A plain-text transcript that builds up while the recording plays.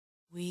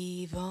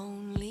We've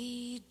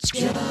only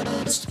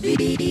just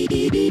begun.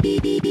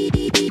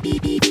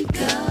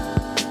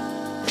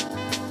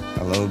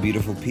 Hello,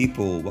 beautiful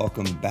people.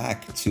 Welcome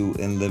back to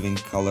In Living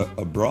Color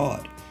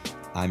Abroad.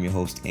 I'm your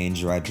host,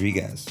 Angel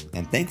Rodriguez.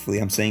 And thankfully,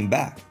 I'm saying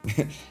back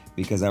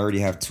because I already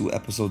have 2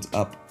 episodes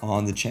up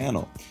on the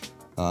channel.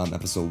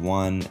 Episode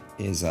 1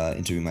 is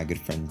interviewing my good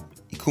friend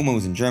Ikuma,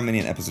 who's in Germany.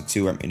 And episode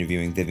 2, I'm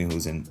interviewing Vivian, who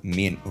is in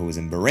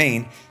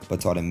Bahrain,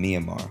 but taught in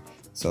Myanmar.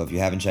 So if you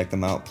haven't checked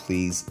them out,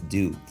 please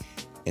do.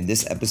 In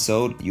this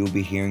episode, you'll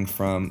be hearing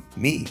from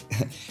me.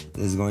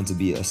 This is going to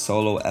be a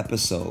solo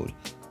episode.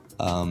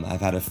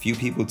 I've had a few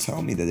people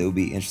tell me that they would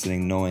be interested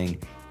in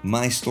knowing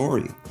my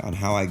story on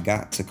how I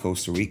got to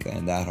Costa Rica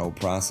and that whole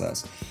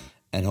process.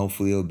 And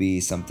hopefully it'll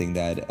be something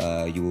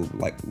that you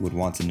would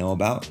want to know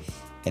about.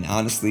 And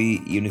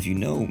honestly, even if you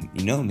know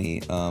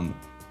me,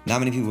 not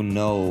many people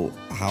know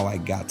how I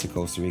got to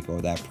Costa Rica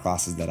or that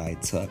process that I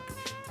took.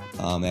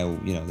 And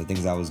the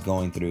things I was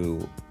going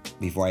through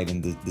before I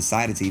even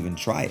decided to even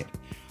try it.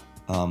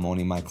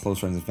 Only my close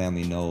friends and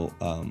family know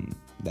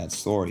that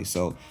story.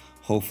 So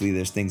hopefully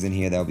there's things in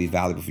here that will be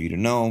valuable for you to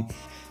know.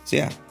 So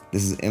yeah,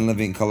 this is In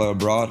Living Color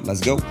Abroad. Let's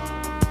go.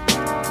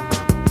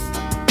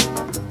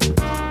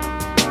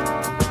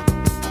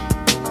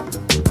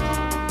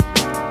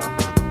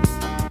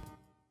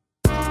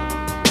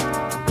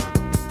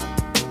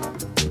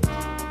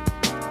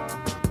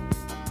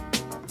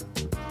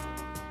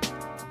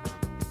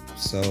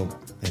 So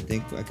I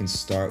think I can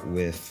start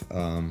with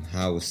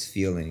how I was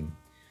feeling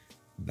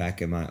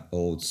back at my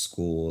old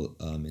school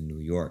in New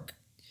York.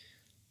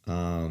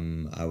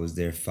 I was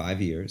there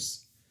 5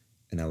 years,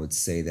 and I would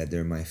say that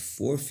during my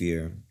 4th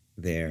year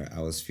there, I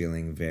was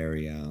feeling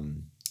very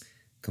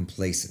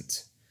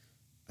complacent.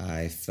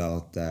 I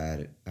felt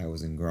that I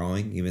wasn't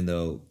growing, even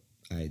though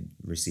I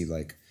received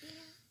like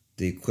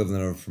the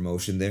equivalent of a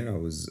promotion there. I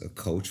was a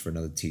coach for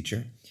another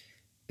teacher,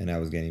 and I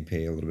was getting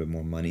paid a little bit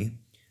more money,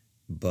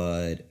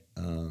 but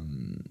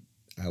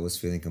I was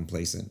feeling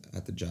complacent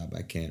at the job.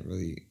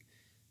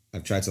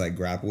 I've tried to like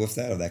grapple with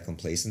that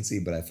complacency,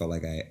 but I felt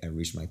like I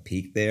reached my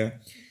peak there,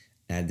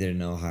 and I didn't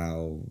know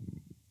how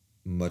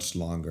much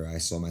longer I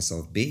saw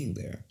myself being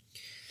there.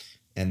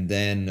 And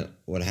then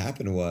what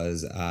happened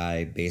was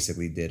I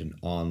basically did an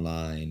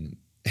online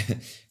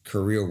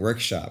career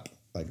workshop.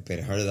 Like I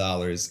paid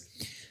 $100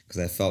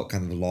 because I felt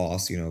kind of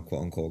lost,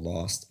 quote unquote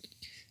lost.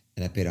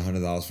 And I paid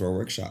 $100 for a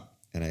workshop.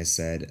 And I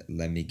said,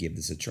 let me give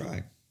this a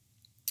try.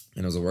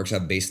 And it was a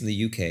workshop based in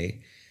the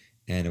UK,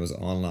 and it was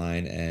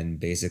online, and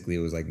basically it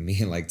was like me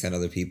and like 10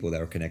 other people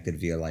that were connected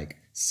via like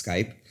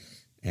Skype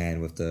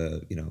and with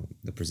the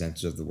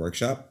presenters of the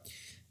workshop.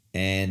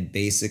 And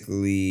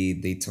basically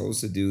they told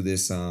us to do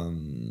this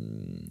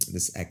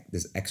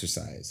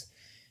exercise.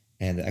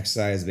 And the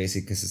exercise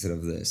basically consisted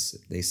of this.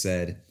 They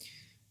said,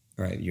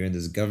 all right, you're in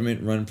this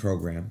government run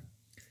program.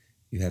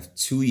 You have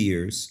 2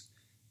 years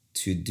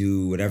to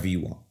do whatever you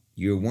want.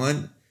 Year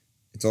 1,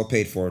 it's all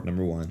paid for,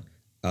 number 1.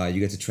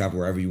 You get to travel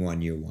wherever you want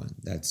in year 1.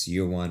 That's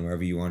year 1,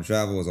 wherever you want to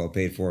travel is all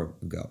paid for,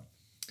 go.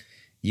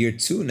 Year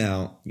 2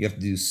 now, you have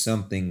to do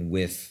something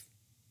with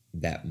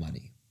that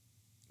money.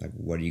 Like,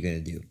 what are you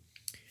going to do?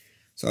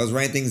 So I was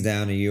writing things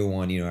down in year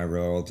 1, I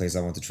wrote all the places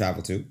I want to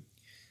travel to.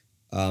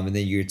 And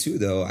then year 2,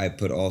 though, I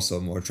put also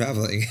more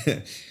traveling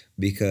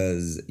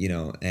because,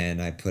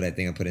 and I put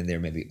in there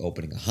maybe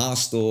opening a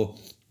hostel,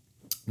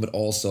 but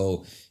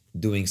also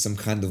doing some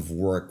kind of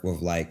work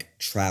with like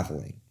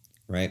traveling,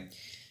 right?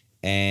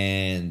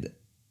 And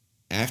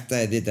after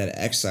I did that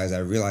exercise, I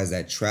realized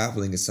that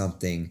traveling is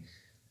something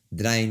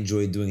that I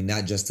enjoy doing,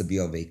 not just to be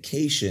on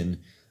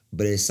vacation,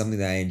 but it's something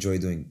that I enjoy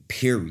doing,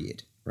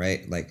 period,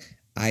 right? Like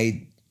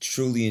I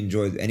truly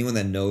enjoy, anyone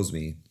that knows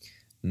me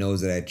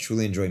knows that I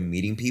truly enjoy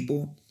meeting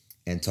people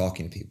and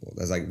talking to people.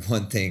 That's like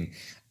one thing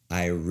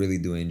I really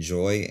do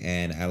enjoy,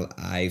 and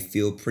I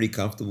feel pretty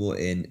comfortable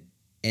in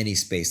any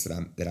space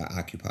that I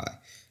occupy.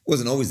 It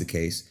wasn't always the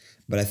case,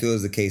 but I feel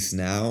it's the case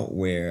now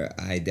where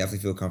I definitely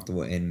feel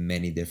comfortable in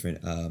many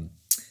different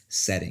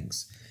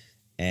settings.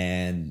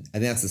 And I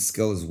think that's a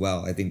skill as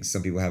well. I think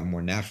some people have it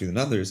more naturally than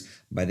others,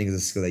 but I think it's a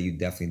skill that you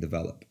definitely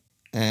develop.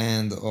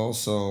 And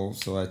also,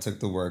 so I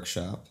took the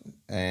workshop,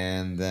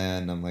 and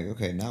then I'm like,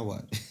 okay, now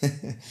what?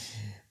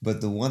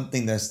 But the one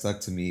thing that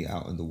stuck to me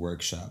out in the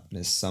workshop, and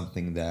is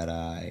something that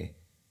I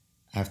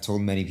have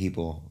told many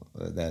people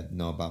that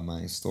know about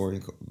my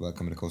story about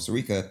coming to Costa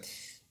Rica,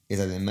 is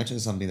that they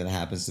mentioned something that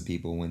happens to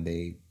people when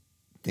they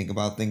think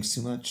about things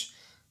too much,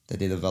 that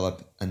they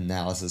develop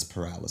analysis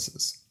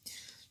paralysis.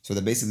 So what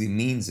that basically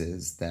means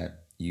is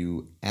that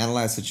you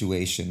analyze a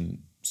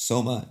situation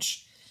so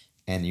much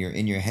and you're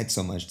in your head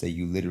so much that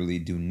you literally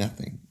do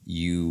nothing.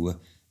 You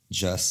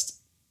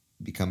just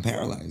become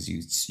paralyzed.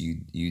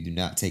 You do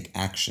not take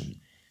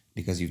action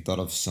because you've thought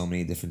of so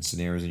many different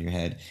scenarios in your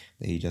head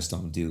that you just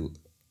don't do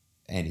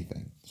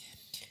anything.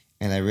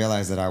 And I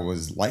realized that I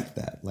was like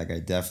that. Like I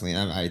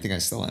think I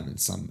still am in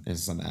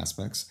some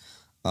aspects.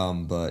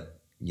 But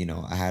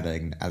I had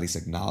to at least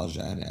acknowledge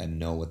that and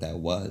know what that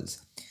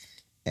was.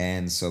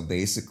 And so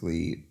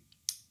basically,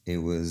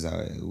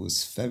 it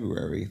was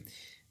February,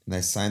 and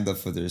I signed up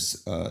for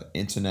this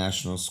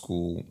international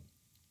school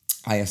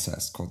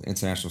ISS called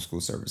International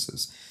School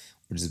Services,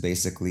 which is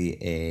basically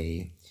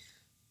a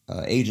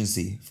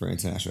agency for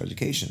international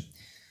education.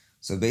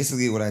 So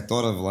basically, what I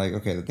thought of like,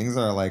 okay, the things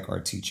that I like are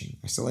teaching.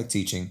 I still like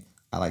teaching.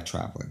 I like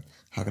traveling.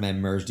 How can I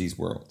merge these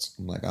worlds?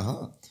 I'm like,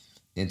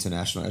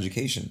 international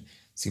education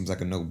seems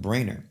like a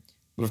no-brainer.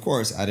 But of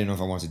course, I didn't know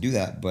if I wanted to do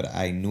that, but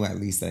I knew at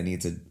least that I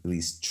needed to at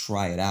least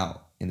try it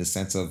out in the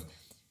sense of,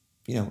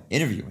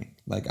 interviewing.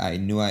 Like I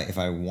knew if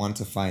I wanted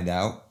to find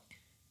out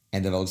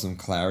and develop some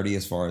clarity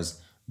as far as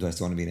do I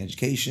still want to be in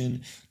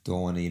education? Do I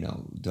want to,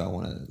 do I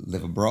want to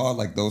live abroad?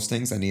 Like those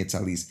things, I needed to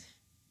at least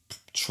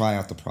try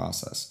out the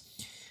process.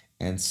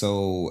 And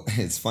so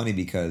it's funny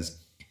because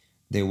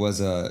there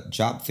was a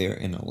job fair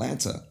in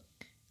Atlanta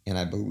in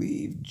I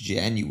believe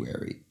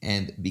January.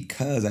 And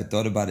because I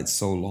thought about it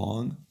so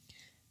long,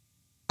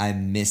 I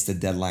missed the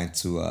deadline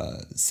to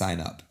sign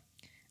up.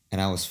 And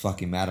I was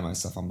fucking mad at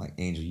myself. I'm like,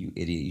 Angel, you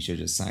idiot, you should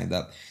have just signed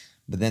up.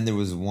 But then there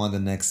was one the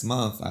next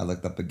month. I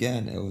looked up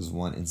again. It was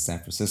one in San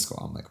Francisco.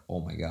 I'm like, oh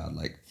my God,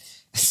 like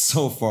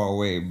so far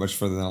away, much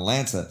further than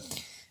Atlanta.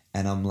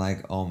 And I'm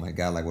like, oh my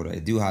God, like what do I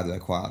do? How do I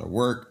quit out of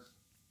work?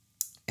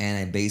 And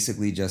I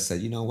basically just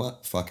said, you know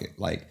what? Fuck it.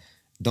 Like,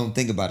 don't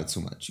think about it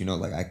too much.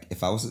 Like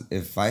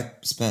if I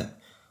spent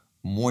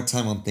more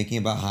time on thinking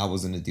about how I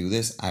was gonna do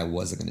this, I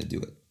wasn't gonna do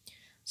it.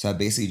 So I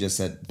basically just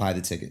said, buy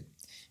the ticket.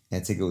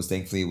 And the ticket was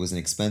thankfully it wasn't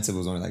expensive. It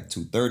was only like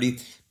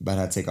 $230, but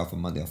I had to take off a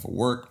Monday off of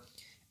work.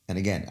 And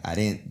again, I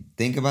didn't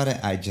think about it.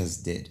 I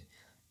just did.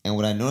 And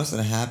what I noticed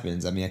that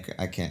happens, I mean,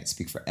 I can't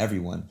speak for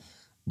everyone,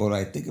 but what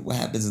I think what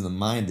happens in the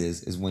mind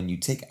is when you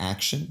take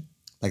action,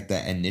 like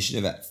that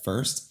initiative at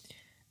first,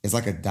 it's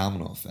like a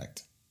domino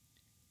effect.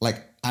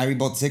 Like I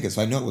rebought the ticket,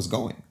 so I knew I was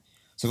going.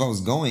 So if I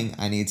was going,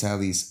 I need to at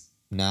least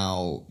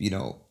now,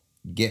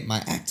 get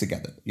my act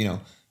together.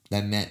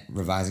 That meant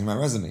revising my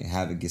resume,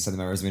 sending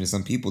my resume to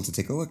some people to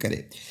take a look at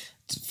it,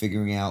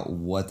 figuring out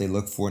what they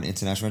look for in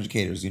international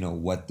educators.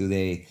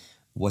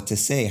 What to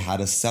say, how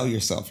to sell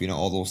yourself,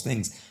 all those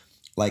things.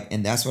 Like,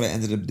 and that's what I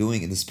ended up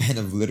doing in the span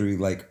of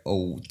literally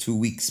 2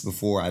 weeks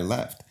before I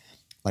left.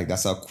 Like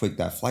that's how quick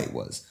that flight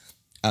was.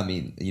 I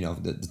mean,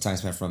 the time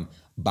spent from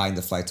buying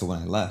the flight to when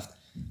I left.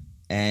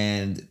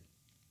 And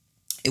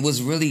it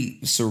was really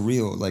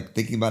surreal, like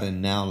thinking about it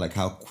now, like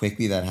how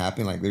quickly that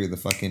happened, like literally the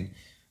fucking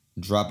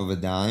drop of a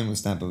dime, a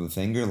snap of a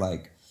finger,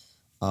 like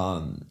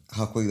how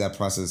quickly that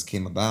process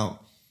came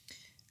about.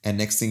 And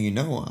next thing you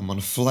know, I'm on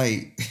a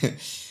flight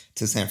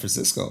to San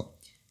Francisco.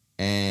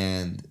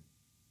 And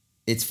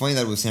it's funny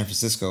that it was San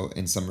Francisco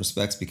in some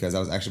respects because that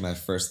was actually my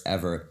first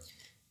ever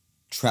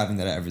traveling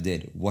that I ever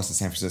did was to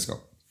San Francisco,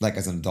 like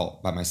as an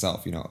adult by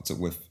myself,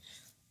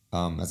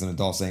 as an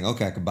adult saying,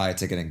 okay, I could buy a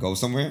ticket and go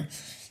somewhere.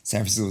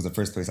 San Francisco was the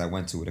first place I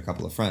went to with a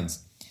couple of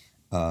friends.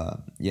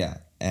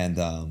 And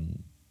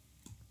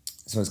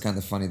so it's kind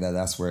of funny that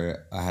that's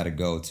where I had to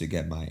go to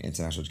get my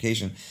international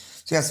education.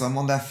 So I'm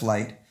on that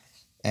flight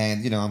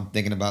and, I'm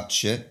thinking about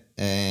shit.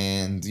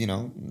 And,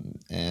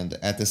 and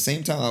at the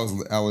same time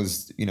I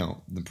was,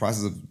 the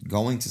process of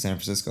going to San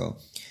Francisco,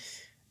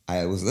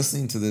 I was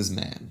listening to this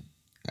man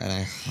and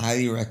I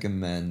highly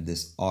recommend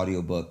this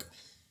audiobook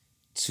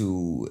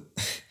to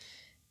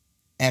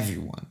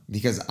everyone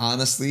because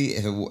honestly,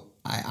 if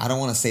I don't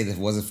want to say that it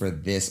wasn't for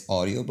this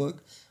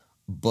audiobook,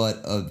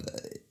 but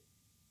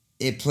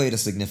it played a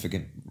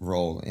significant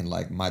role in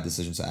like my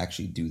decision to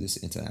actually do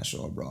this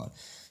international abroad.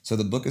 So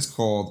the book is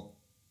called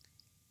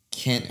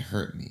Can't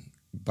Hurt Me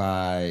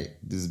by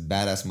this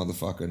badass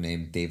motherfucker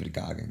named David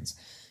Goggins.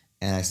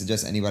 And I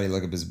suggest anybody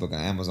look up his book on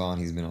Amazon.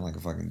 He's been on like a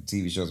fucking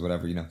TV shows,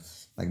 whatever,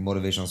 like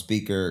motivational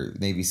speaker,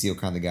 Navy SEAL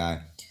kind of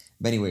guy.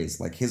 But anyways,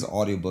 like his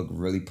audiobook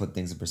really put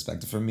things in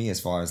perspective for me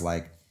as far as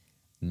like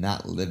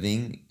not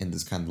living in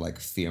this kind of like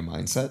fear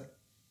mindset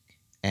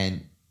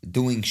and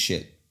doing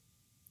shit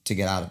to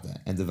get out of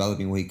that and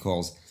developing what he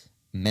calls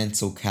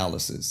mental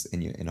calluses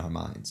in our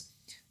minds.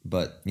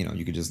 But,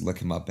 you could just look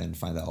him up and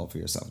find that all for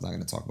yourself. I'm not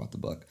going to talk about the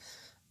book.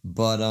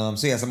 But,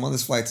 so I'm on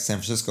this flight to San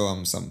Francisco.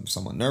 I'm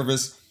somewhat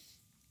nervous.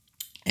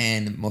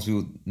 And most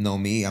people know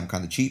me. I'm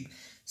kind of cheap.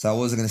 So I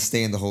wasn't going to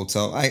stay in the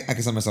hotel. I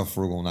consider myself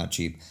frugal, not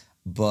cheap.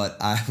 But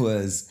I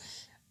was,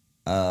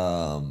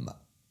 I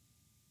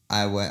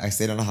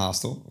stayed in a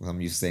hostel.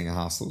 I'm used to staying in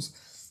hostels.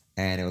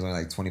 And it was only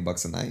like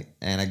 $20 a night.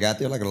 And I got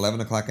there like 11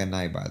 o'clock at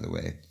night, by the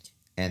way.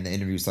 And the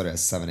interview started at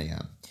 7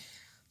 a.m.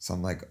 So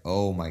I'm like,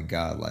 oh my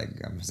God, like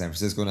I'm in San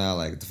Francisco now.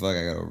 Like, what the fuck?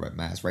 I got to write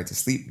my ass right to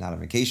sleep, not in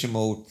vacation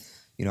mode.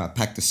 I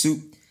packed the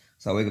suit.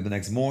 So I wake up the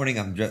next morning.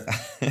 I'm just,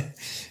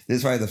 this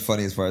is probably the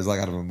funniest part. It's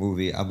like out of a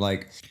movie. I'm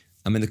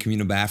in the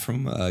communal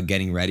bathroom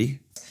getting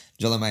ready,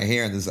 gelling my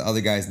hair. And there's the other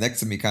guys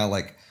next to me kind of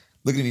like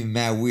looking at me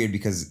mad weird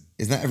because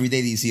it's not every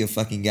day that you see a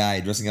fucking guy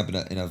dressing up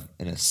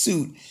in a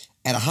suit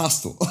at a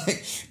hostel.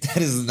 Like that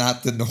is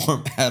not the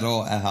norm at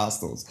all at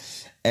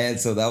hostels. And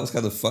so that was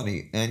kind of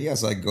funny. And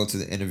so I go to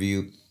the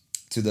interview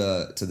to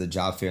the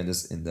job fair in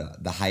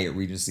the Hyatt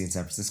Regency in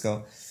San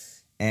Francisco.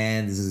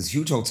 And this is this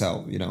huge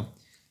hotel,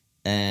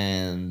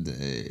 and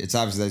it's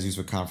obviously that's used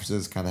for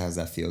conferences. Kind of has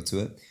that feel to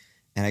it.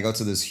 And I go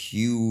to this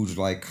huge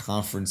like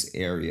conference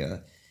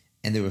area,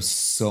 and there were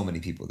so many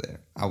people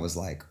there. I was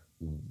like,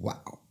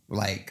 wow,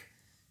 like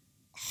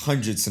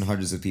hundreds and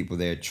hundreds of people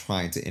there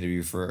trying to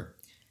interview for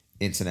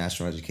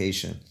international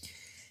education,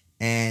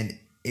 and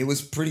it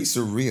was pretty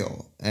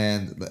surreal.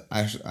 And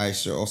I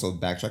should also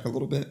backtrack a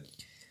little bit.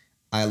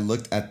 I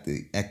looked at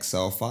the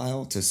Excel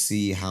file to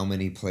see how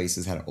many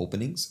places had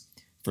openings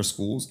for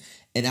schools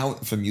and now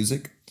for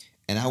music.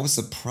 And I was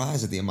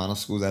surprised at the amount of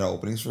schools that had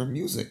openings for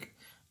music.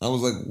 I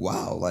was like,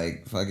 wow,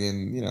 like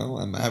fucking,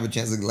 I have a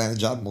chance to land a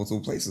job in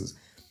multiple places.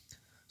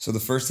 So the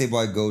first table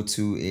I go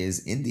to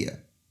is India.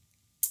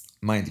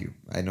 Mind you,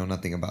 I know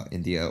nothing about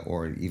India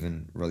or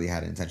even really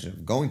had an intention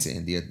of going to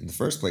India in the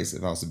first place,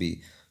 if I was to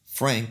be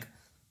frank.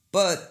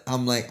 But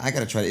I'm like, I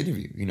gotta try to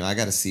interview. I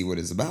gotta see what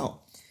it's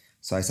about.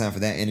 So I signed for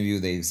that interview.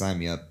 They signed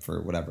me up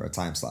for whatever, a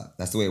time slot.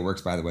 That's the way it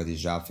works, by the way,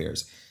 these job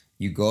fairs.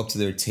 You go up to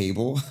their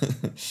table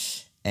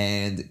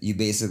and you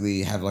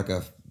basically have like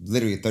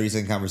literally a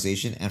 30-second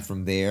conversation. And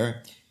from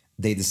there,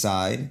 they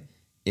decide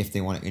if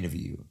they want to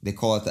interview you. They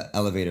call it the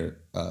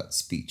elevator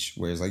speech,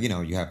 where it's like,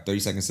 you have 30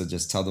 seconds to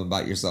just tell them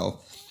about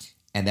yourself,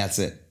 and that's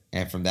it.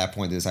 And from that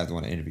point, they decide they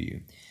want to interview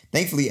you.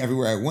 Thankfully,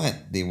 everywhere I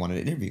went, they wanted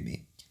to interview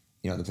me.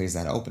 The places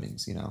that had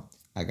openings,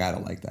 I gotta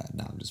like that.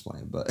 No, I'm just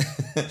playing.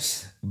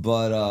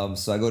 But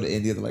so I go to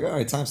India, they're like, all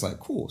right, time slot,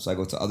 cool. So I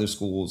go to other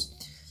schools,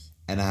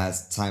 and I had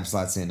time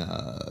slots in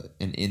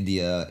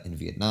India, in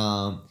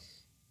Vietnam,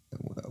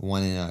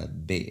 one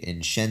in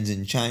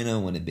Shenzhen, China,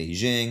 one in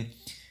Beijing.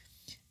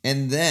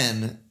 And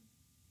then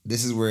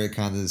this is where it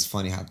kind of is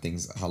funny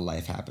how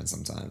life happens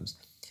sometimes.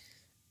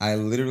 I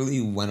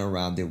literally went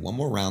around, did one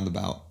more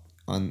roundabout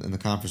in the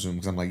conference room,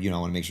 because I'm like, I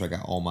want to make sure I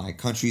got all my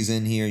countries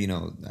in here.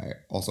 I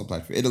also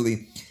applied for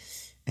Italy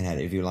and had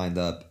an interview lined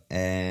up.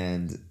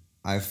 And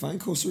I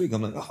find Costa Rica.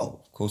 I'm like,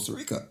 oh, Costa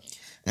Rica.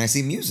 And I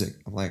see music.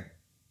 I'm like,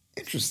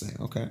 interesting.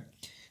 Okay.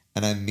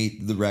 And I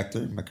meet the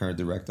director, my current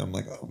director. I'm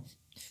like, oh,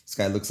 this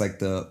guy looks like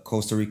the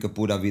Costa Rica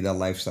Pura Vida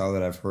lifestyle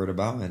that I've heard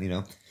about. And,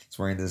 he's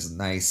wearing this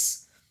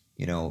nice,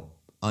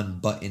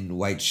 unbuttoned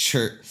white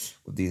shirt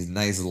with these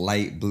nice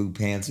light blue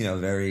pants,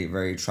 very,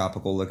 very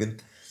tropical looking.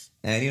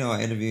 And,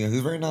 I interviewed him. He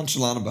was very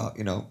nonchalant about,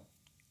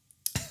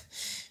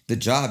 the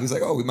job. He's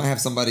like, oh, we might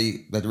have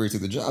somebody that already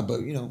took the job,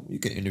 but, you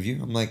can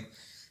interview. I'm like,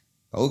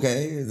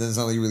 okay, it doesn't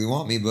sound like you really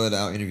want me, but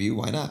I'll interview.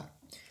 Why not?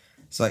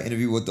 So I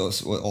interview with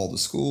all the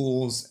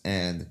schools,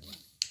 and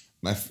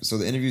so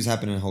the interviews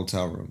happen in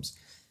hotel rooms.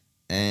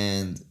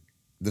 And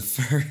the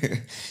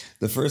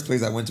first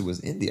place I went to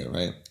was India,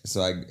 right?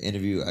 So I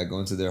go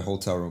into their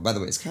hotel room. By the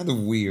way, it's kind of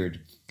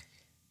weird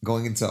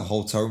going into a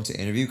hotel room to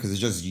interview, because it's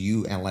just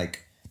you and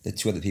like the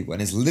two other people,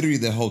 and it's literally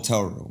the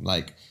hotel room.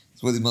 Like,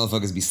 it's where these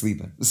motherfuckers be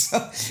sleeping. So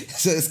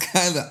it's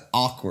kind of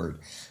awkward.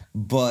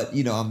 But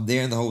I'm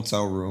there in the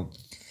hotel room,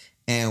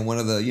 and one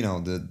of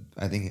the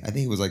I think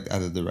he was like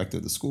either the director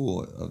of the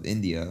school of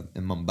India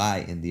in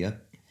Mumbai, India.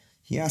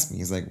 He asked me,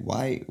 he's like,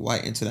 why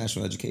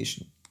international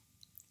education?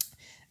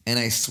 And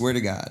I swear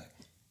to God,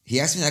 he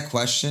asked me that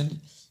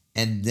question,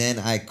 and then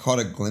I caught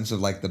a glimpse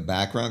of like the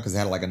background, because they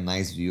had like a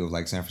nice view of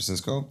like San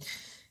Francisco,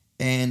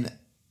 and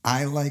I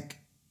had like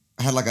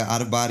an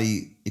out of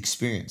body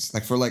experience,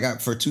 like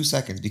for 2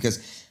 seconds,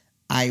 because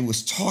I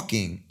was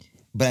talking,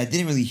 but I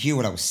didn't really hear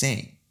what I was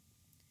saying,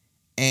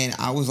 and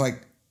I was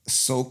like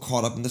so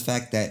caught up in the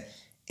fact that,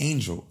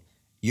 Angel,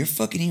 you're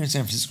fucking here in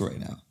San Francisco right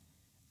now.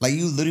 Like,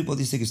 you literally bought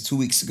these tickets 2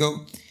 weeks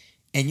ago,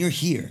 and you're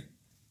here.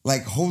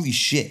 Like, holy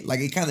shit. Like,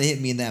 it kind of hit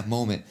me in that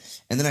moment.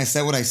 And then I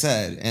said what I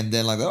said. And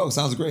then, like, oh,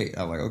 sounds great.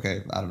 I'm like,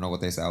 okay, I don't know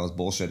what they said. I was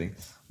bullshitting.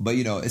 But,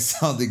 it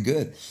sounded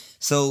good.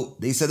 So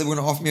they said they were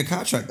going to offer me a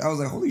contract. I was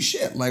like, holy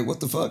shit. Like, what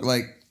the fuck?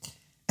 Like,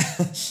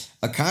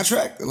 a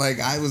contract? Like,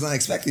 I was not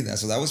expecting that.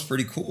 So that was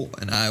pretty cool.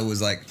 And I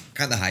was, like,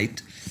 kind of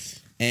hyped.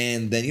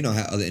 And then, I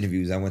had other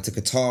interviews. I went to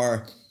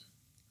Qatar.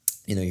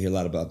 You hear a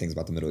lot about things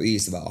about the Middle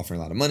East, about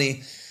offering a lot of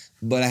money.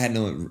 But I had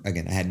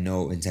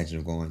no intention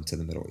of going to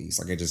the Middle East.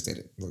 Like, I just did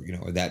it.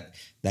 That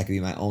could be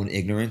my own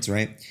ignorance,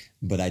 right?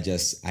 But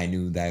I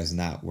knew that was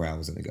not where I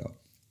was going to go.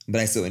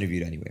 But I still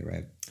interviewed anyway,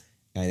 right?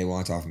 And they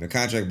wanted to offer me a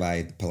contract, but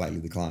I politely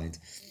declined.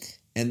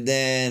 And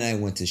then I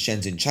went to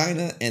Shenzhen,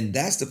 China, and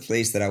that's the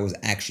place that I was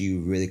actually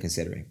really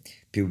considering.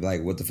 People be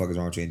like, what the fuck is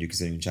wrong with you, and you're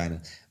considering China?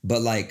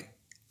 But, like,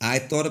 I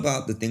thought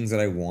about the things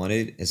that I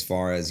wanted as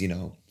far as,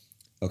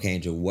 okay,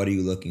 Angel, what are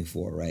you looking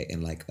for, right?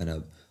 And, like,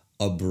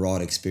 a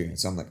broad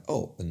experience. So I'm like,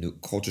 oh, a new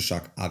culture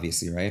shock,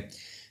 obviously, right?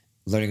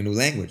 Learning a new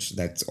language.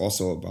 That's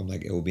also, I'm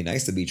like, it would be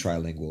nice to be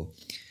trilingual.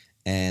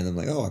 And I'm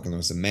like, oh, I can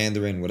learn some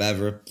Mandarin,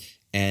 whatever.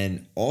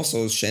 And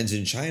also,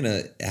 Shenzhen,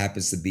 China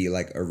happens to be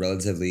like a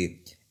relatively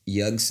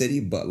young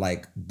city, but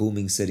like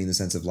booming city in the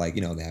sense of like,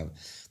 they have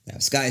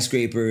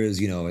skyscrapers,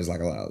 there's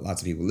like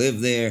lots of people live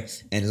there.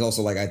 And it's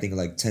also like, I think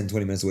like 10,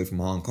 20 minutes away from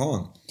Hong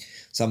Kong.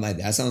 So I'm like,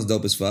 that sounds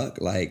dope as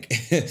fuck. Like,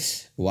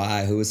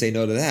 why? Who would say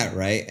no to that,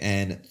 right?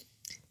 And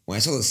when I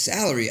saw the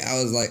salary,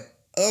 I was like,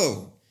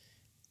 oh,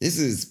 this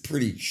is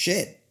pretty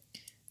shit.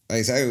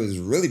 Like, salary was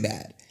really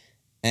bad.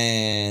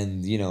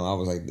 And, I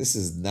was like, this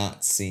does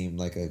not seem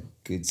like a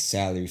good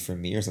salary for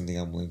me or something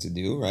I'm willing to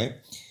do, right?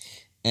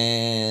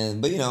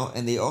 And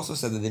they also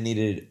said that they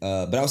needed,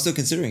 but I was still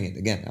considering it.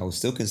 Again, I was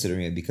still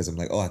considering it because I'm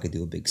like, oh, I could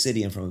do a big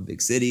city. I'm from a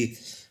big city,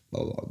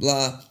 blah, blah,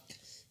 blah.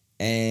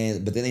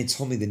 But then they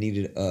told me they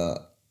needed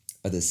a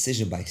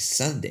decision by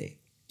Sunday.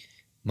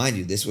 Mind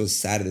you, this was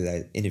Saturday that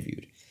I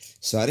interviewed.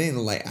 So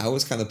I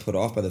was kind of put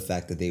off by the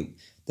fact that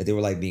they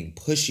were like being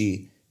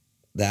pushy,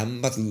 that I'm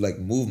about to like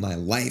move my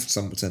life to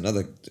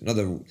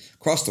another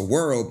across the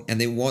world,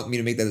 and they want me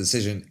to make that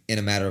decision in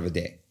a matter of a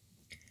day.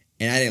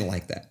 And I didn't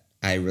like that.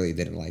 I really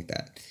didn't like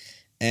that.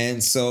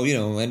 And so,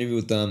 interview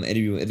with them,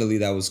 interview in Italy,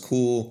 that was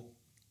cool.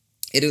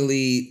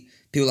 Italy,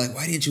 people were like,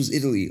 why didn't you choose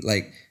Italy?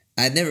 Like,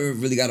 I never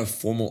really got a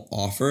formal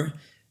offer,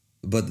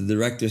 but the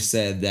director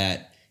said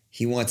that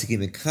he wanted to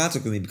keep in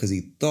contact with me because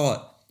he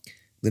thought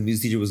the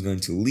music teacher was going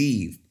to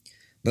leave.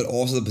 But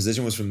also the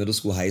position was for middle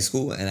school, high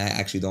school, and I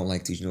actually don't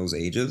like teaching those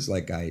ages.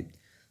 Like I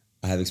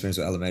have experience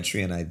with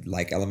elementary, and I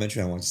like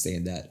elementary. I want to stay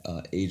in that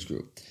age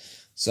group.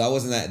 So I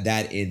wasn't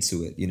that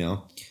into it,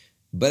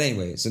 But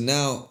anyway, so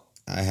now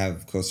I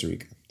have Costa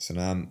Rica. So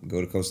now I'm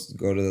go to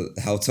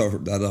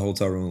the other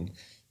hotel room,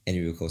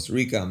 interview with Costa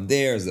Rica. I'm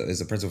there as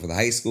the principal for the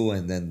high school,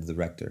 and then the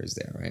director is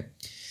there, right?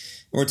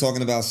 We're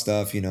talking about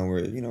stuff, we're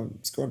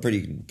it's going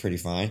pretty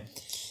fine.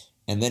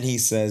 And then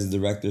the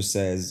director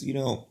says,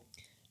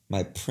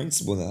 my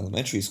principal in the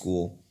elementary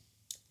school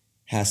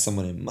has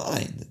someone in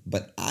mind,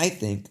 but I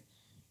think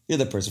you're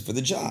the person for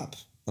the job.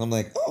 And I'm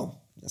like, oh,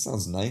 that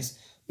sounds nice.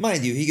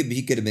 Mind you,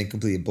 he could have been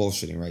completely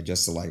bullshitting, right?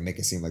 Just to like make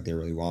it seem like they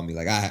really want me.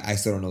 Like I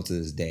still don't know to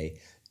this day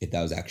if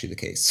that was actually the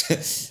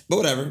case. But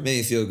whatever, made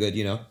me feel good,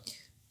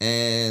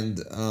 And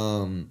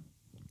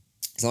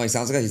so like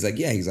sounds like he's like,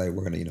 yeah, he's like,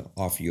 we're gonna,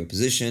 offer you a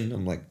position.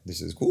 I'm like,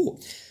 this is cool.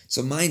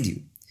 So mind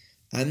you,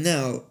 I've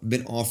now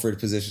been offered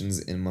positions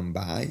in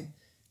Mumbai,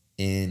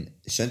 in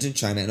Shenzhen,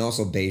 China, and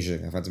also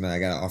Beijing. I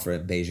got an offer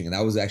at Beijing, and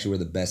that was actually where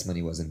the best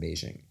money was, in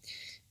Beijing,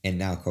 and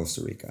now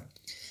Costa Rica.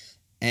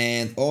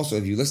 And also,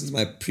 if you listen to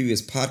my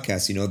previous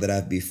podcast, you know that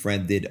I've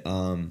befriended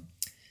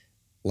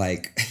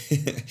like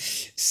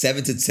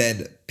 7 to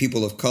 10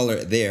 people of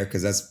color there,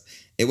 because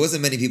it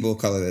wasn't many people of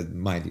color,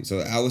 mind you. So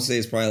I would say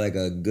it's probably like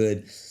a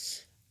good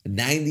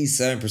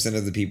 97%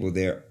 of the people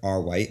there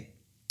are white,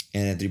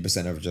 and then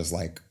 3% are just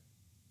like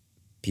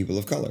people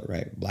of color,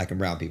 right? Black and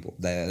brown people.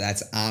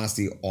 That's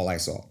honestly all I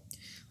saw,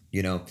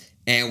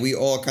 And we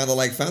all kind of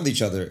like found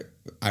each other,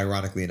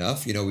 ironically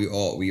enough.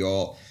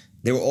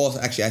 They were all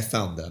actually, I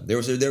found them. They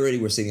already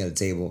were sitting at a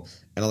table,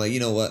 and I'm like, you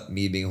know what?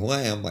 Me being who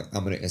I am, like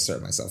I'm gonna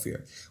insert myself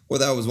here.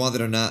 Whether I was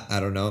wanted or not, I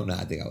don't know. No,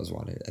 I think I was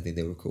wanted. I think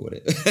they were cool with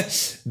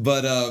it.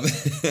 But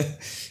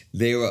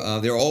they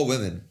were all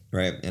women,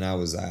 right? And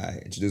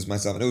I introduced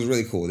myself, and it was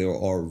really cool. They were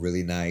all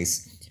really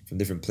nice from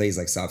different places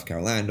like South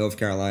Carolina, North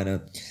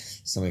Carolina,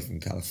 somebody from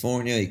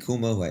California,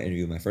 Ikuma, who I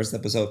interviewed in my first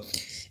episode,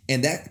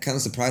 and that kind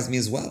of surprised me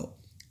as well.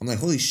 I'm like,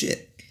 holy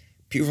shit.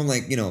 People from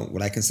like,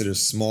 what I consider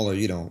smaller,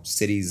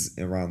 cities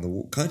around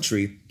the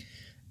country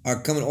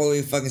are coming all the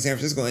way to fucking San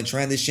Francisco and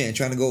trying this shit and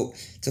trying to go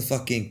to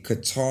fucking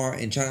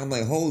Qatar and China. I'm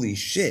like, holy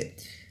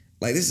shit.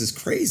 Like, this is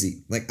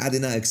crazy. Like, I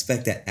did not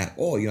expect that at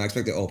all. I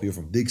expected, people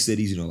from big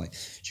cities, like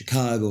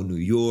Chicago, New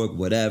York,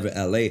 whatever,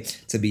 LA,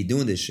 to be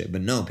doing this shit.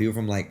 But no, people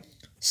from like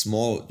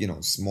smaller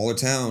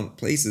town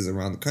places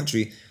around the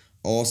country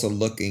also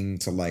looking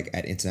to like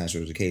at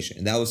international education.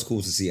 And that was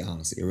cool to see,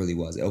 honestly. It really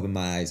was. It opened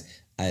my eyes.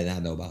 I did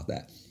not know about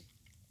that.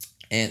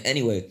 And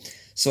anyway,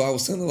 so I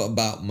was telling them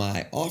about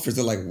my offers.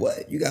 They're like,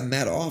 what? You got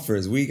mad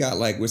offers. We're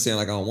saying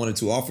like on 1 or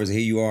 2 offers. Here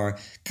you are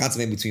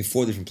contemplating between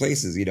 4 different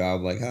places.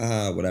 I'm like,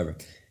 haha, whatever.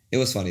 It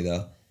was funny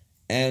though.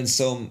 And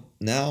so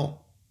now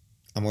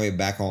I'm on my way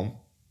back home.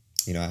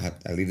 I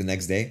leave the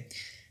next day.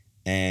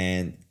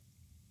 And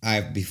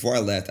before I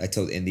left, I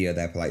told India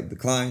that I politely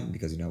declined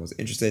because, I was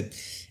interested.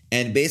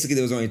 And basically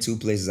there was only 2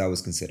 places I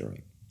was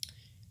considering.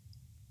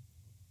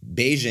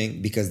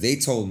 Beijing, because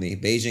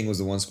Beijing was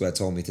the one school that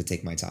told me to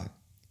take my time.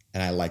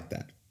 And I liked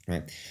that,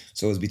 right?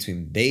 So it was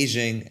between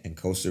Beijing and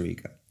Costa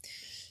Rica.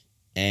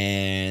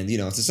 And,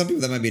 to some people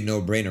that might be a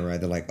no-brainer, right?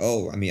 They're like,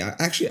 oh,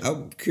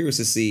 I'm curious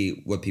to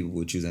see what people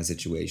would choose in that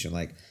situation.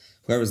 Like,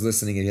 whoever's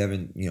listening, if you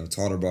haven't,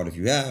 taught abroad, if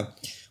you have,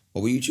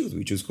 what will you choose? Will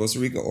you choose Costa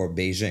Rica or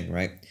Beijing,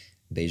 right?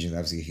 Beijing is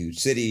obviously a huge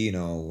city,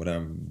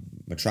 whatever,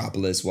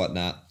 metropolis,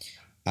 whatnot.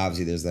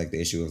 Obviously, there's like the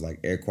issue of like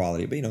air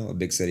quality, but, a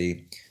big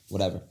city,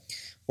 whatever.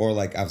 Or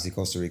like, obviously,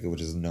 Costa Rica, which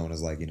is known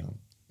as like,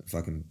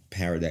 fucking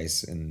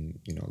paradise and,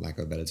 lack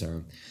of a better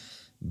term.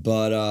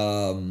 But,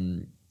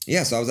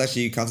 yeah, so I was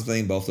actually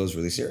contemplating both those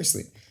really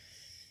seriously.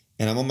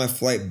 And I'm on my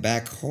flight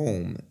back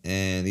home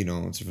and,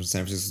 from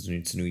San Francisco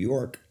to New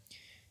York.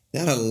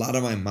 That had a lot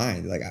on my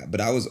mind. But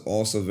I was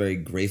also very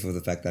grateful for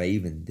the fact that I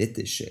even did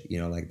this shit.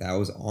 That I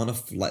was on a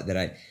flight, that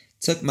I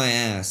took my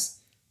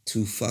ass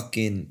to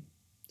fucking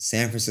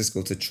San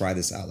Francisco to try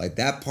this out. Like,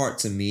 that part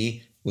to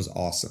me was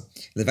awesome.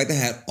 And the fact that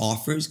I had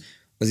offers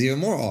was even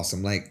more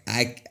awesome. Like,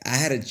 I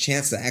had a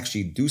chance to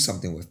actually do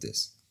something with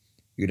this,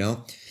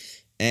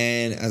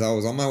 And as I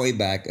was on my way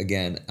back,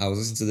 again, I was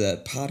listening to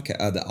the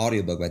podcast, the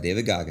audiobook by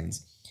David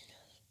Goggins,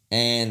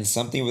 and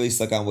something really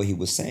stuck out what he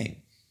was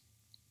saying.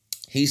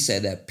 He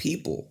said that the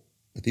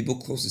people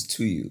closest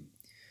to you,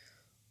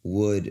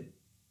 would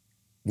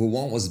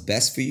want what's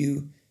best for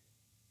you,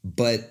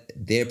 but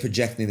they're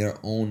projecting their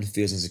own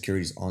fears and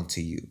insecurities onto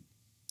you.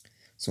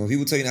 So when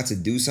people tell you not to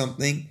do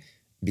something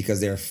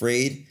because they're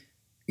afraid,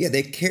 yeah,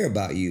 they care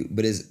about you,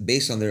 but it's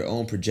based on their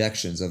own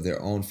projections of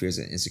their own fears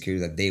and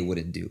insecurities that they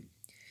wouldn't do.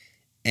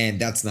 And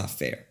that's not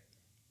fair,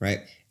 right?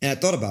 And I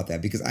thought about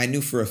that because I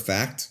knew for a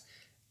fact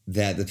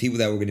that the people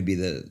that were going to be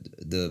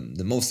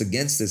the most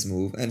against this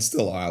move, and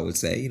still are, I would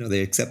say,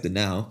 they accept it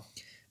now,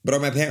 but are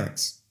my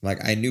parents.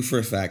 Like, I knew for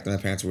a fact that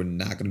my parents were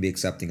not going to be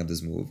accepting of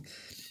this move.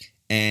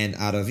 And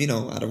out of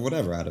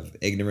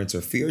ignorance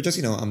or fear,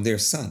 just, I'm their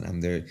son. I'm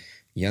their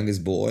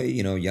youngest boy,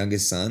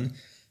 youngest son.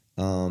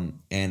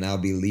 And I'll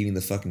be leaving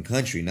the fucking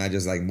country, not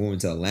just like moving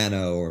to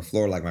Atlanta or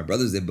Florida like my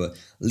brothers did, but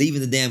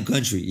leaving the damn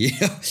country.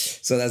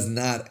 So that's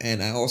not,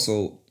 and I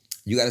also,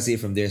 you got to see it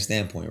from their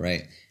standpoint,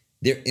 right?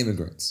 They're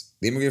immigrants.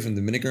 They immigrated from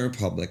the Dominican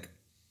Republic,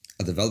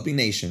 a developing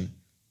nation,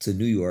 to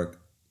New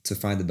York to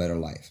find a better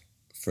life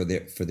for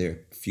their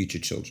future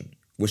children,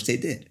 which they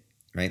did,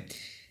 right?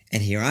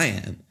 And here I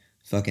am,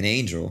 fucking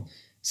Angel,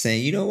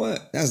 saying, you know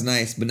what, that's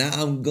nice, but now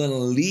I'm gonna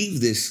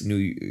leave New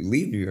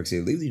York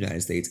City, leave the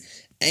United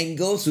States, and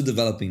go to a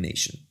developing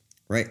nation,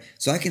 right?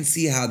 So I can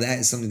see how that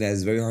is something that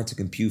is very hard to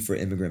compute for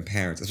immigrant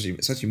parents,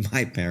 especially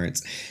my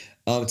parents,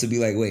 to be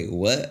like, wait,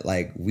 what?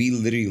 Like, we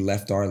literally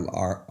left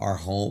our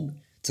home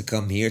to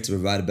come here to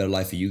provide a better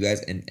life for you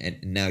guys, and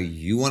now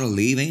you want to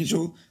leave,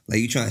 Angel? Like,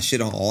 you trying to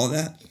shit on all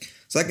that?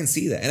 So I can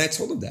see that, and I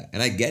told him that,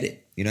 and I get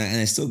it, and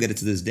I still get it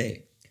to this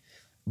day.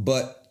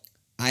 But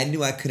I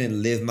knew I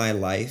couldn't live my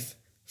life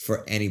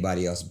for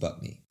anybody else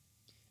but me.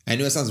 I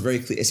know it sounds very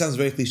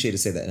cliche to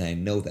say that, and I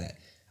know that,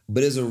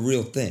 but it's a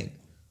real thing.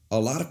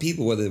 A lot of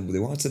people, whether they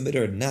want to admit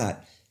it or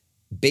not,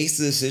 base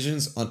the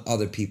decisions on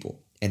other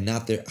people and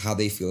not how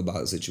they feel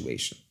about the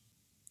situation.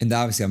 And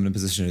obviously, I'm in a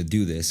position to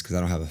do this because I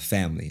don't have a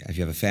family. If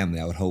you have a family,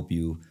 I would hope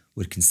you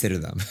would consider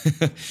them.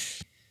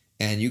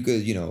 And you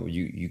could,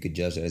 you could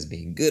judge that as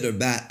being good or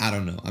bad. I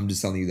don't know. I'm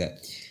just telling you that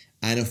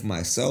I know for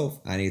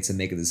myself, I need to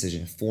make a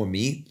decision for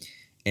me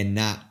and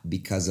not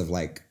because of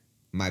like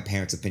my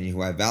parents' opinion,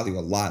 who I value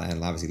a lot. I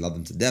obviously love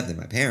them to death. They're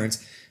my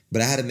parents.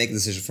 But I had to make a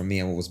decision for me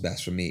and what was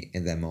best for me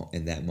in that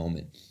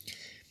moment.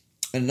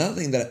 And another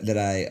thing that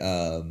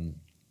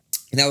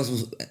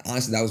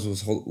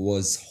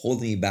was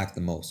holding me back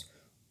the most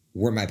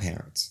were my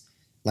parents.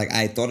 Like,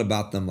 I thought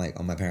about them like,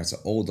 oh, my parents are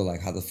older.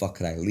 Like, how the fuck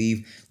could I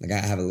leave? Like, I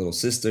have a little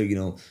sister,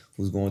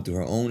 who's going through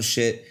her own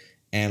shit.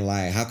 And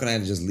like, how can I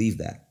just leave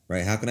that,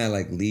 right? How can I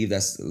like leave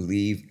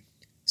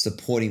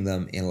supporting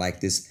them in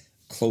like this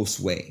close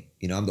way?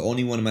 I'm the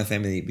only one in my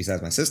family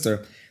besides my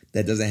sister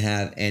that doesn't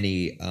have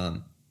any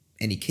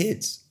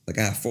kids. Like,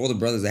 I have 4 older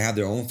brothers that have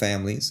their own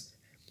families,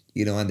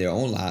 and their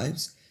own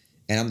lives.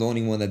 And I'm the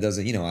only one that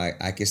doesn't,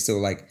 I can still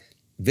like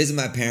visit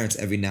my parents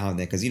every now and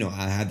then because,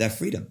 I have that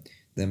freedom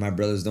that my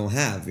brothers don't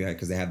have, right?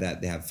 Because they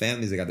have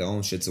families, they got their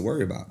own shit to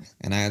worry about.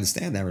 And I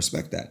understand that, I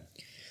respect that.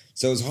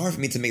 So it's hard for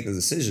me to make the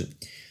decision.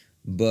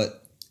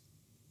 But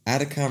I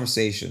had a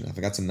conversation, I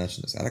forgot to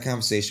mention this. I had a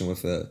conversation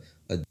with a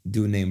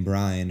dude named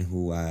Brian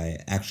who I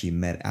actually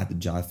met at the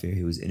job fair.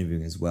 He was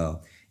interviewing as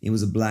well. He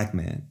was a black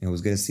man and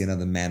was going to see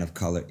another man of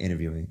color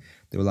interviewing.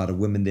 There were a lot of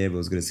women there, but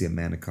was going to see a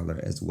man of color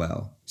as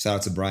well. Shout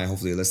out to Brian.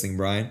 Hopefully you're listening,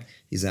 Brian.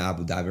 He's in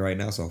Abu Dhabi right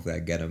now, so hopefully I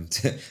get him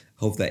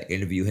hopefully I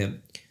interview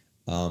him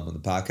on the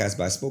podcast.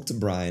 But I spoke to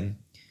Brian,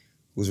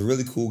 who was a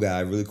really cool guy,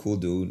 really cool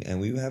dude, and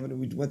we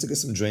went to get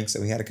some drinks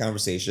and we had a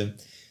conversation.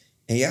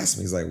 And he asked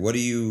me, he's like, "What are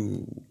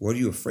you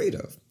afraid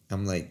of?"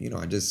 I'm like,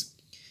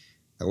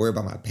 I worry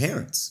about my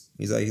parents.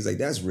 He's like,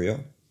 that's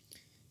real.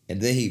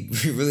 And then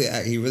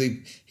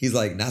he's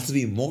like, not to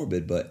be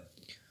morbid, but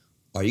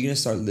are you going to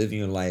start living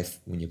your life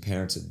when your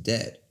parents are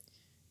dead?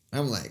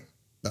 I'm like,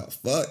 the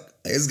fuck?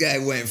 This guy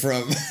went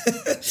from,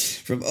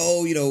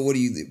 what do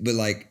you, but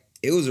like,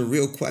 it was a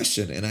real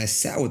question. And I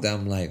sat with that.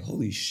 I'm like,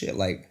 holy shit.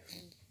 Like,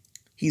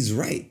 he's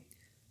right.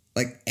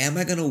 Like, am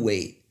I going to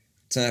wait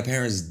till my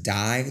parents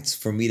die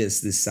for me to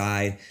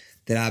decide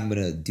that I'm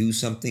going to do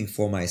something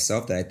for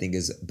myself that I think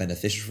is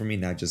beneficial for me,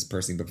 not just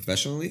personally, but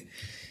professionally?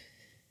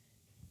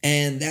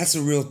 And that's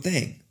a real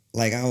thing.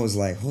 Like, I was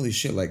like, holy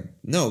shit, like,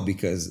 no,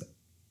 because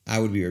I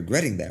would be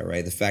regretting that,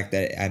 right? The fact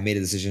that I made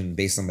a decision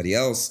based on somebody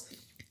else,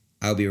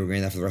 I would be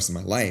regretting that for the rest of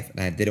my life. And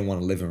I didn't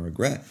want to live in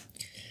regret.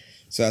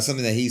 So that's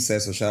something that he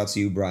said. So shout out to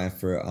you, Brian,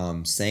 for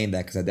saying that,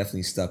 because that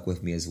definitely stuck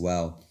with me as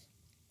well.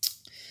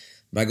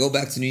 But I go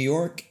back to New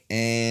York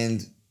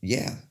and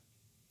I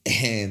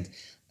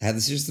had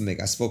decisions to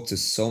make. I spoke to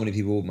so many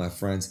people, my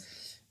friends.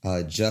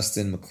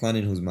 Justin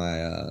McClellan, who's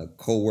my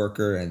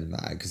co-worker and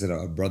I consider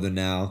a brother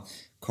now.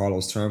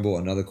 Carlos Turnbull,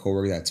 another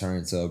co-worker that turned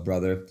into a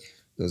brother.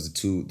 Those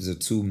are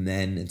two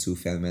men and 2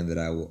 family men that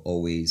I will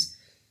always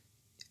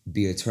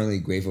be eternally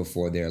grateful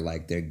for their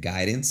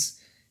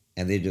guidance.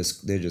 And they're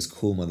just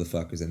cool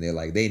motherfuckers. And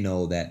they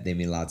know that they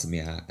mean a lot to me.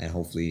 And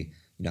hopefully,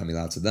 I mean,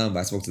 a lot to them, but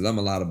I spoke to them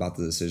a lot about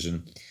the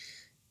decision.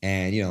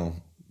 And,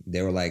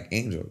 they were like,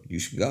 Angel, you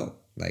should go.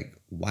 Like,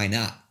 why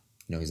not?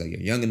 He's like, you're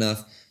young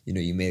enough.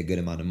 You made a good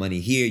amount of money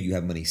here. You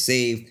have money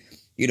saved.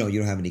 You don't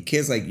have any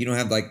kids. Like, you don't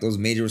have like those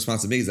major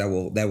responsibilities that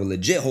will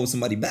legit hold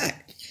somebody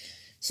back.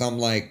 So I'm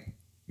like,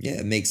 yeah,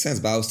 it makes sense.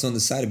 But I was still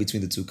undecided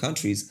between the two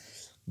countries.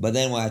 But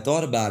then when I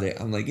thought about it,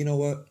 I'm like, you know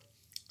what?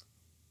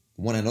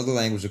 One, I know the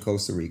language of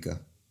Costa Rica.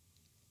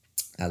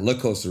 I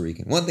look Costa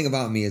Rican. One thing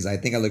about me is I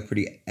think I look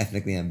pretty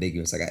ethnically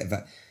ambiguous. Like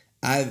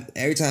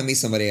every time I meet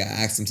somebody, I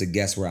ask them to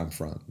guess where I'm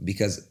from,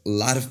 because a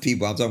lot of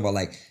people, I'm talking about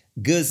like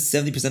good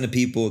 70% of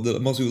people,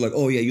 most people are like,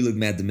 oh yeah, you look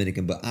mad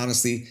Dominican, but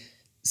honestly,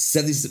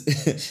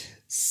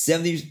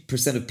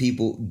 70% of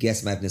people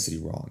guess my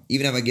ethnicity wrong.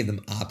 Even if I give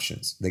them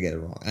options, they get it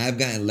wrong. And I've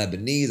gotten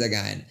Lebanese, I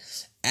gotten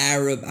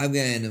Arab, I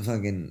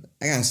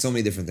got so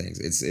many different things.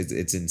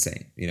 It's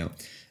insane,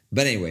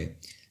 But anyway,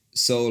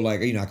 so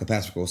like, I could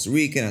pass for Costa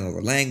Rica, I know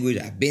the language,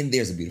 I've been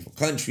there, it's a beautiful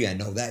country, I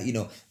know that,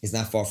 it's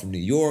not far from New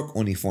York,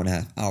 only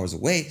 4.5 hours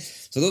away.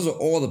 So those are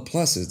all the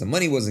pluses. The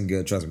money wasn't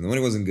good, trust me, the money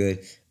wasn't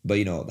good, but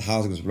the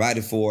housing was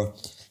provided for.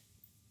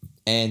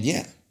 And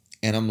yeah,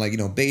 and I'm like,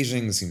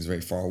 Beijing, this seems very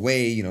far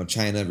away,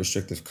 China,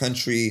 restrictive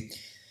country,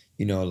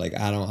 like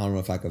I don't know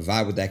if I could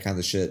vibe with that kind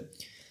of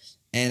shit.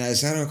 And I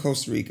decided on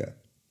Costa Rica.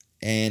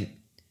 And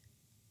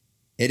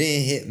it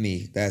didn't hit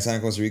me that I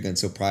signed Costa Rica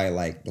until probably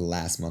like the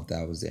last month that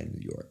I was there in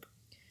New York.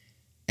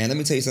 And let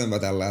me tell you something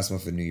about that last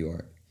month in New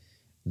York.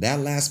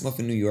 That last month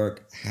in New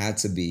York had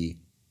to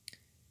be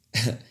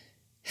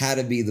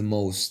the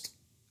most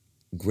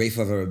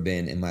grateful I've ever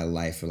been in my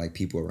life for like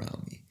people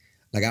around me.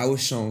 Like I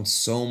was shown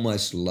so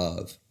much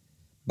love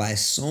by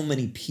so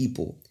many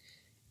people.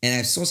 And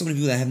I saw so many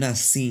people that I have not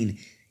seen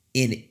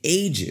in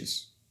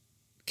ages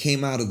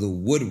came out of the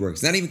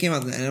woodworks. Not even came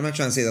out, and I'm not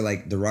trying to say that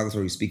like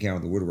derogatory speaking out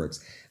of the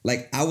woodworks.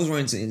 Like I was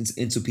running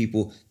into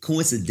people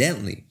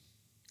coincidentally.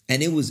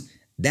 And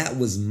that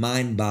was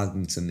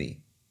mind-boggling to me.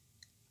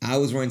 I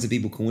was running into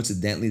people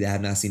coincidentally that I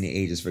have not seen in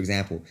ages. For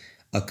example,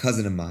 a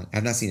cousin of mine,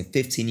 I've not seen in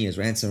 15 years,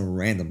 ran into him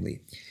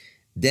randomly.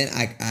 Then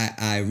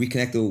I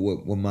reconnected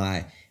with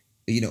my,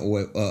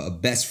 a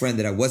best friend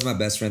that was my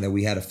best friend that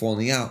we had a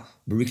falling out,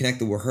 but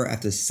reconnected with her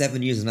after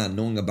 7 years of not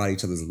knowing about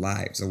each other's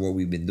lives or what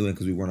we've been doing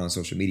because we weren't on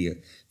social media,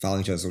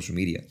 following each other on social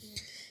media.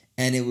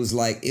 And it was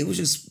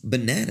just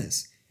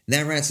bananas. And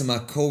then I ran into my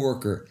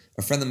coworker,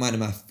 a friend of mine in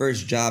my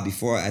first job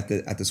before at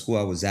the school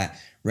I was at.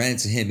 Ran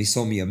into him. He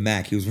sold me a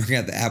Mac. He was working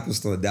at the Apple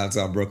store in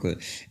downtown Brooklyn,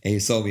 and he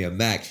sold me a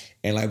Mac.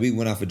 And like we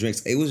went out for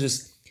drinks. It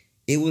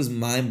was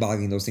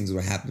mind-boggling those things that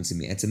were happening to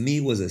me. And to me,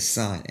 it was a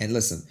sign. And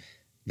listen,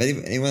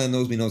 if anyone that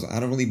knows me knows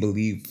I don't really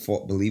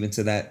believe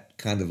into that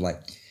kind of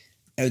like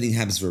everything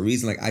happens for a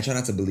reason. Like I try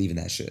not to believe in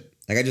that shit.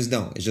 Like I just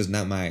don't. It's just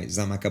not my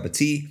cup of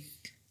tea.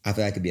 I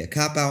feel like it could be a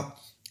cop-out.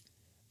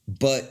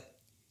 But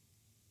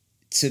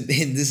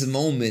in this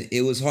moment,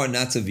 it was hard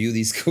not to view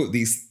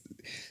these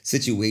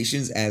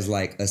situations as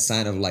like a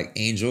sign of like,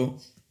 Angel,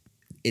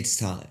 it's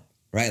time,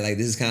 right? Like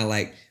this is kind of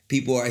like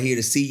people are here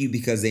to see you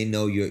because they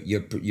know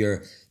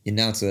you're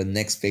now to the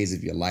next phase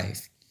of your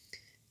life,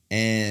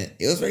 and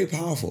it was very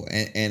powerful.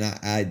 And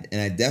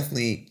I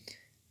definitely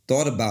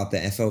thought about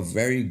that and felt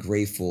very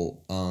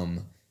grateful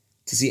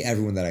to see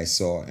everyone that I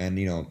saw.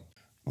 And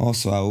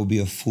also I would be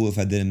a fool if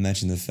I didn't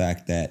mention the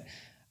fact that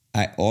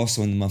I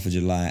also, in the month of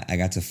July, I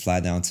got to fly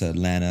down to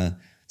Atlanta,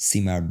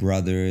 see my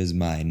brothers,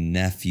 my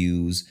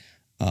nephews.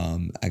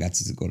 I got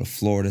to go to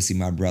Florida, see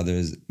my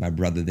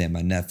brother there,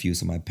 my nephew,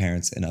 so my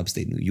parents in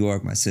upstate New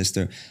York, my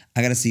sister.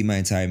 I got to see my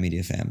entire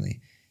immediate family.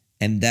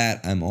 And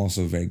that I'm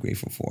also very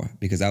grateful for,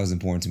 because that was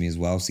important to me as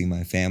well, seeing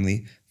my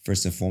family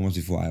first and foremost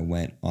before I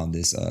went on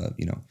this,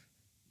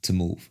 to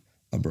move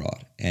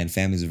abroad. And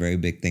family is a very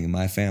big thing in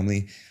my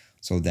family.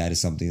 So that is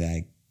something that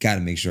I got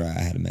to make sure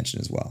I had to mention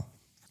as well.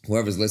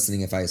 Whoever's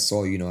listening, if I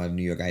saw you, in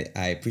New York,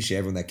 I appreciate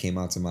everyone that came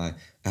out to I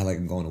had like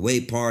a going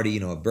away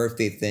party, a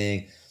birthday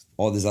thing,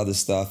 all this other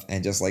stuff.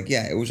 And just like,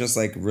 yeah, it was just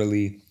like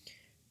really,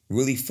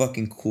 really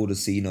fucking cool to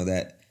see,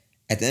 that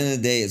at the end of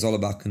the day, it's all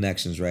about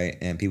connections, right?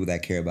 And people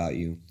that care about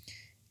you.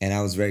 And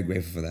I was very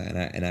grateful for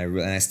that. And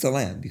I still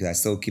am, because I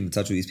still keep in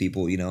touch with these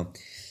people,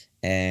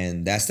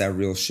 and that's that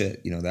real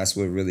shit. That's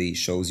what really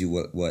shows you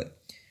what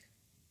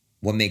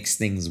makes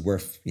things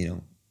worth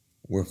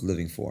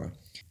living for.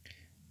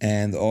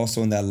 And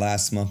also in that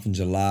last month in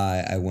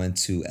July, I went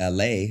to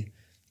LA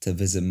to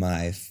visit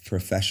my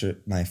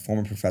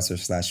former professor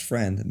 /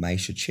 friend,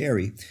 Maisha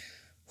Cherry,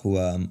 who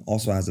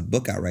also has a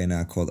book out right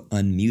now called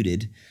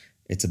Unmuted.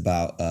 It's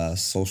about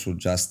social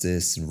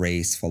justice,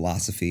 race,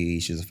 philosophy.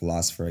 She's a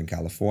philosopher in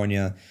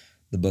California.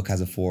 The book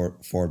has a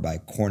foreword by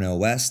Cornel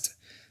West.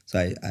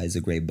 So it's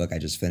a great book. I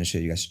just finished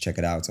it. You guys should check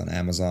it out. It's on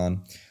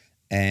Amazon.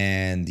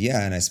 And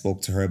yeah, and I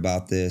spoke to her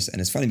about this.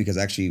 And it's funny because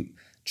I actually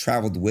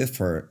traveled with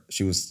her.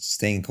 She was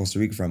staying in Costa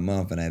Rica for a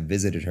month, and I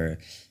visited her.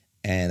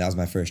 And that was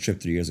my first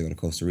trip 3 years ago to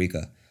Costa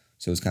Rica.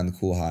 So it was kind of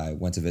cool how I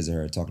went to visit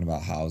her, talking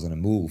about how I was going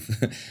to move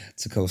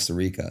to Costa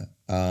Rica.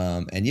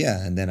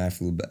 And then I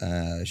flew,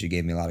 she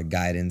gave me a lot of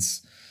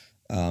guidance.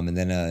 And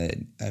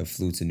then I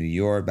flew to New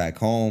York, back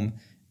home.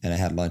 And I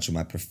had lunch with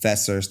my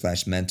professor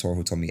slash mentor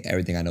who told me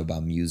everything I know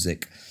about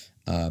music.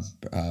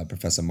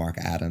 Professor Mark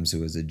Adams,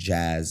 who is a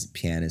jazz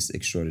pianist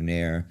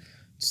extraordinaire,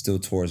 still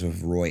tours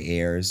with Roy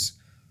Ayers,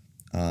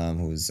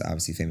 who is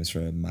obviously famous for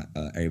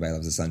Everybody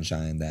Loves the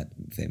Sunshine, that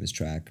famous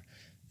track,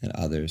 and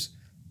others.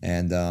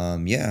 And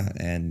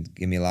and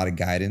give me a lot of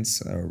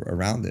guidance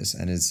around this.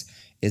 And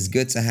it's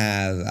good to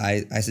have.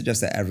 I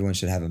suggest that everyone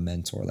should have a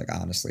mentor. Like,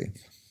 honestly,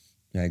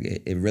 like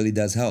it really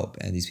does help.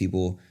 And these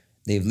people,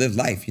 they've lived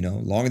life,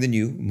 longer than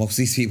you. Most of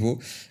these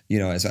people,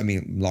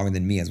 longer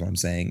than me is what I'm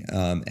saying.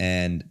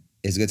 And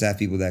it's good to have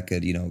people that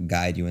could,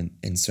 guide you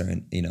in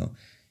certain,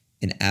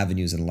 in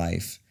avenues in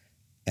life.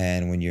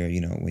 And when you're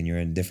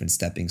in different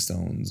stepping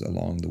stones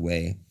along the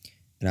way.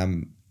 And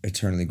I'm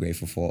eternally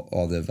grateful for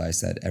all the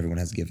advice that everyone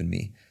has given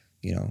me,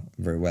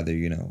 whether,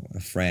 a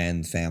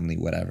friend, family,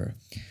 whatever.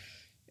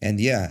 And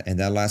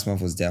that last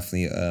month was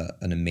definitely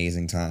an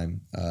amazing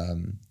time.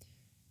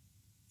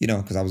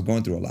 Because I was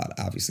going through a lot,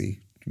 obviously,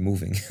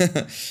 moving.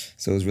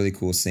 So it was really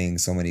cool seeing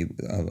so many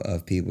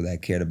of people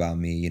that cared about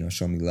me,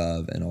 show me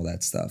love and all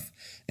that stuff.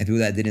 And people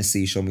that didn't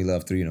show me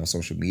love through,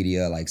 social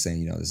media, like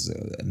saying, this is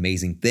an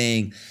amazing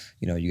thing.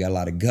 You got a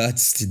lot of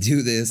guts to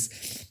do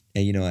this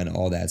and, and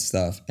all that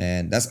stuff.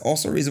 And that's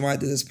also a reason why I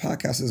did this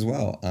podcast as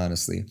well,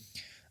 honestly.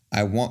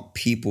 I want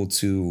people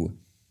to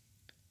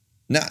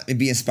not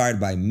be inspired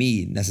by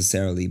me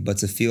necessarily, but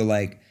to feel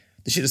like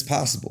the shit is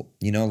possible.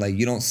 Like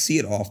you don't see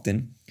it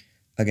often.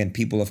 Again,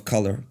 people of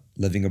color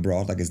living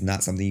abroad, like it's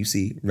not something you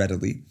see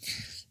readily.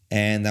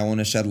 And I want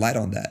to shed light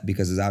on that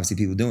because there's obviously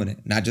people doing it.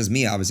 Not just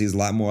me, obviously, there's a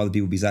lot more other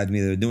people besides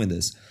me that are doing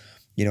this.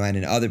 And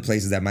in other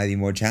places that might be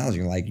more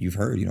challenging, like you've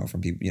heard,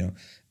 from people,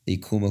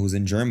 Ikuma who's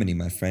in Germany,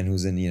 my friend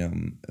who's in,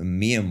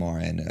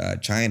 Myanmar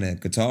and China,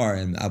 Qatar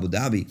and Abu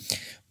Dhabi,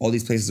 all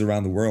these places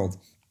around the world.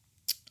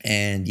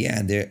 And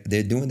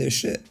they're doing their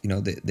shit.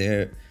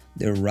 They're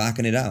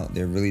rocking it out.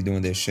 They're really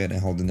doing their shit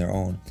and holding their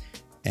own.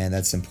 And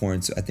that's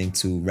important, I think,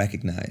 to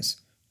recognize,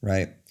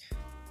 right?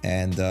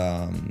 And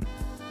I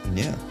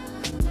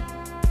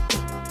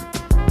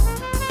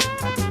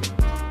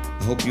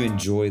hope you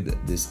enjoyed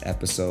this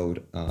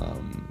episode.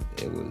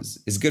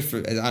 It's good for,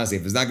 honestly,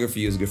 if it's not good for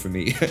you, it's good for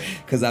me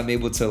because I'm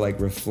able to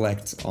like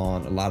reflect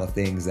on a lot of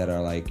things that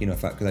are like,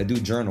 because I do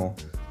journal,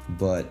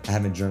 but I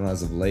haven't journaled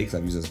as of late because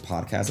I've used this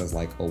podcast as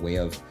like a way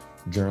of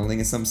journaling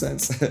in some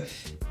sense.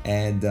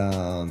 And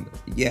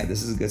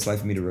this is a good slide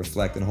for me to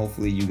reflect, and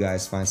hopefully you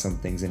guys find some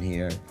things in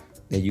here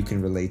that you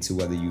can relate to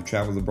whether you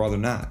travel abroad or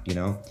not,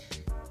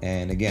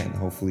 And again,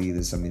 hopefully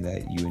this is something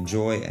that you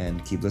enjoy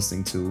and keep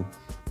listening to.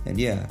 And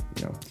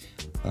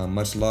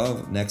much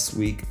love. Next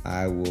week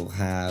I will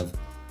have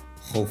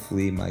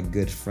hopefully my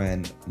good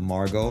friend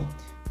Margot,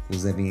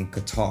 who's living in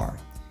Qatar,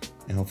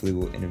 and hopefully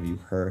we'll interview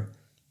her.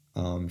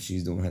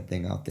 She's doing her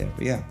thing out there.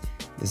 But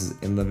this is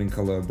In Living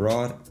Color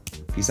Abroad.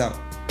 Peace out.